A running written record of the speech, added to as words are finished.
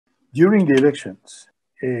During the elections,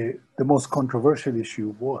 the most controversial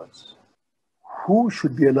issue was who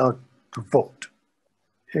should be allowed to vote?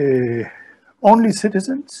 Uh, Only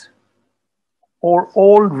citizens or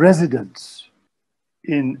all residents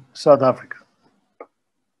in South Africa?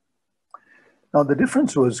 Now, the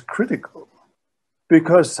difference was critical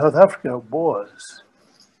because South Africa was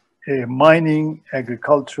a mining,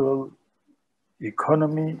 agricultural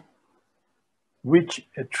economy which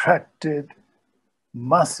attracted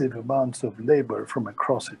massive amounts of labor from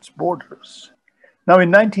across its borders. Now,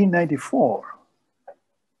 in 1994,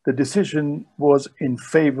 the decision was in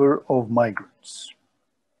favor of migrants.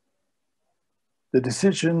 The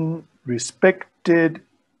decision respected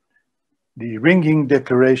the ringing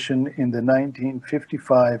declaration in the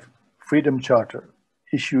 1955 Freedom Charter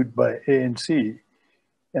issued by ANC,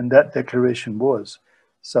 and that declaration was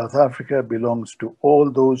South Africa belongs to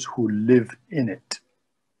all those who live in it.